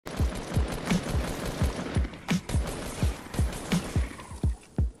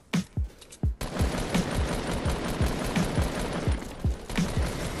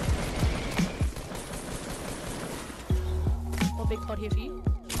pod here for you.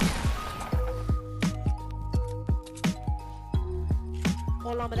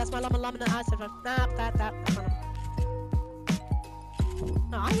 Oh, llama, that's my llama, llama, no, I said, nah, that's my llama.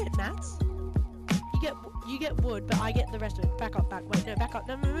 No, I get mats. You get wood, but I get the rest of it. Back up, wait, no, back up,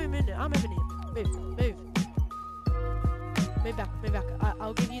 no, move, no, I'm moving here. Move back.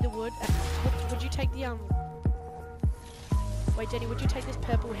 I'll give you the wood. Would you take the, wait, Jenny, would you take this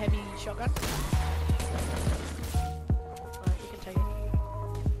purple heavy shotgun? Alright, you can take it.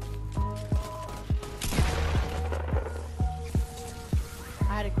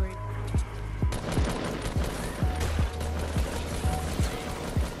 I had a green.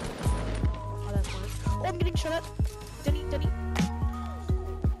 Oh, that's fine. Oh, I'm getting shot at. Denny. Do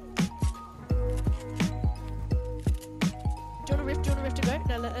you want a rift to go?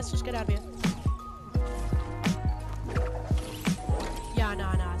 No, let's just get out of here. Yeah, no,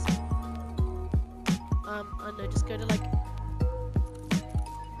 I see. No, just go to like...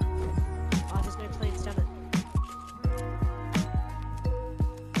 Oh, there's no planes, damn it.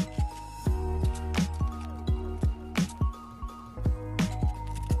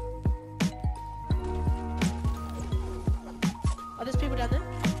 Oh, there's people down there?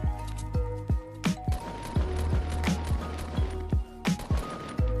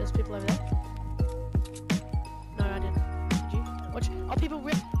 There's people over there? No, I didn't. Did you? Watch.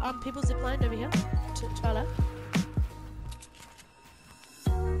 Oh, people ziplined over here to our left.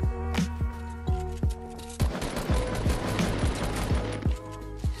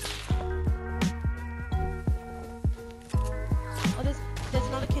 Oh, there's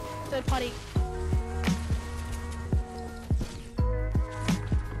another kid, third party.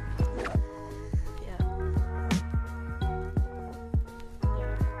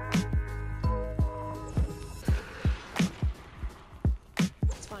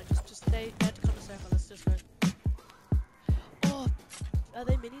 They had to come to circle, let's just go. Oh, are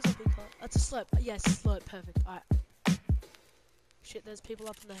they minis or big car? That's a slope. Yes, slope, perfect. Alright. Shit, there's people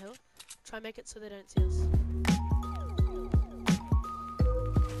up on the hill. Try and make it so they don't see us.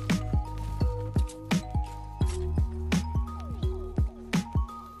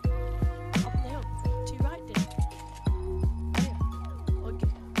 Up on the hill. To your right, dude. Oh, yeah. Okay.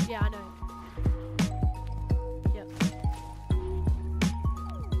 Yeah, I know.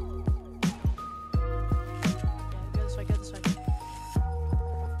 Go this way.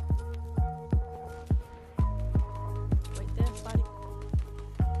 Wait, they're fighting.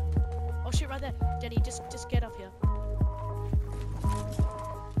 Oh shit, right there. Jenny, just get up here.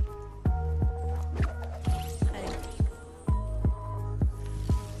 Hey.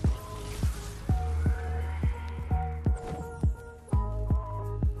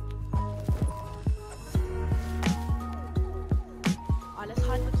 Alright, let's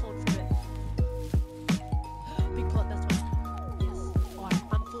hide in the corner for a bit. Big pot, that's one. Yes. Alright,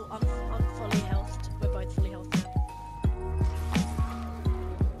 I'm fully healthed. We're both fully healthed now.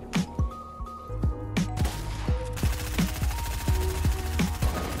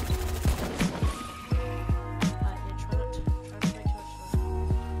 Yeah, try not to make too much noise.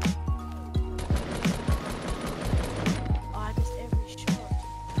 Oh, I missed every shot.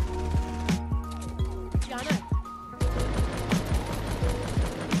 Yeah, I know.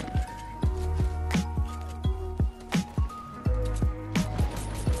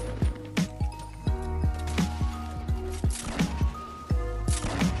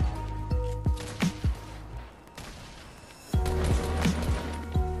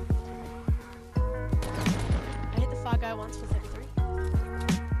 Guy once for 33.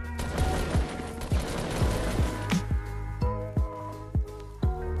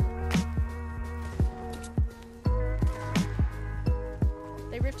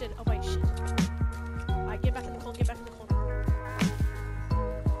 They rifted. Oh wait, shit. Alright, get back in the corner,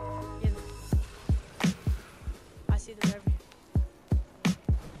 Yeah. I see them over here.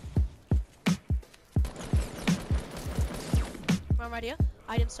 One right here.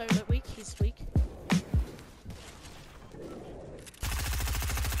 Item's so weak, he's weak.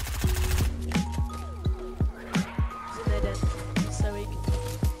 So weak.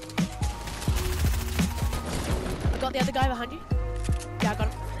 You got the other guy behind you? Yeah, I got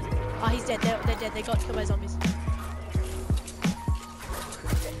him. Ah, he's dead. They're dead. They got killed by zombies.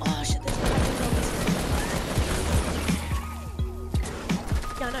 Oh shit, there's zombies.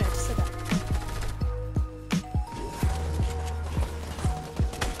 Yeah, I know. I just said that.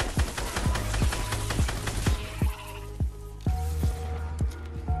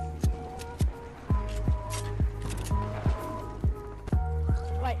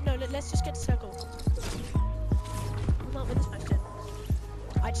 Let's just get to circle. I'm not with this match then.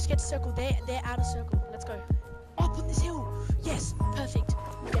 I just get to circle. They're out of circle. Let's go. Up on this hill. Yes.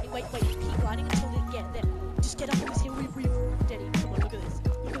 get up on this hill. Jenny, come on, look at this.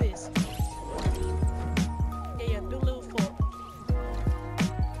 Look at this. Yeah, build a little fort.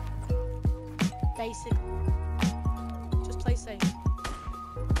 Basic. Just play safe.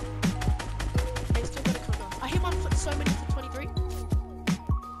 They still gotta come down. I hit my foot so many for 23.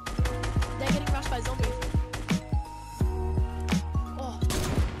 They're getting rushed by zombies. Oh.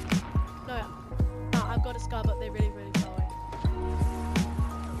 No, I've got a scar, but they're really, really far away.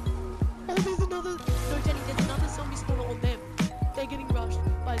 Oh, there's another. No, Jenny, there's another zombie spawner on them. They're getting rushed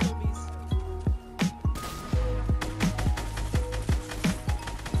by zombies.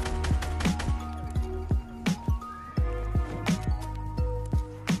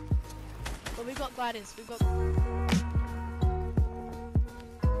 But we've got gliders. We've got.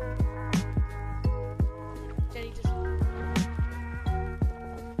 Jenny, just.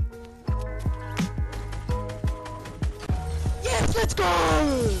 Yes, let's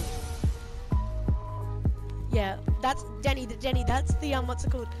go! Yeah, that's Jenny. That's the what's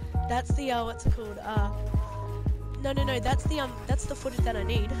it called? That's the what's it called? No. That's the footage that I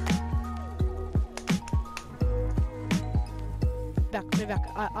need. Back.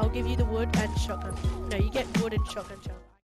 I'll give you the wood and shotgun. No, you get wood and shotgun shell.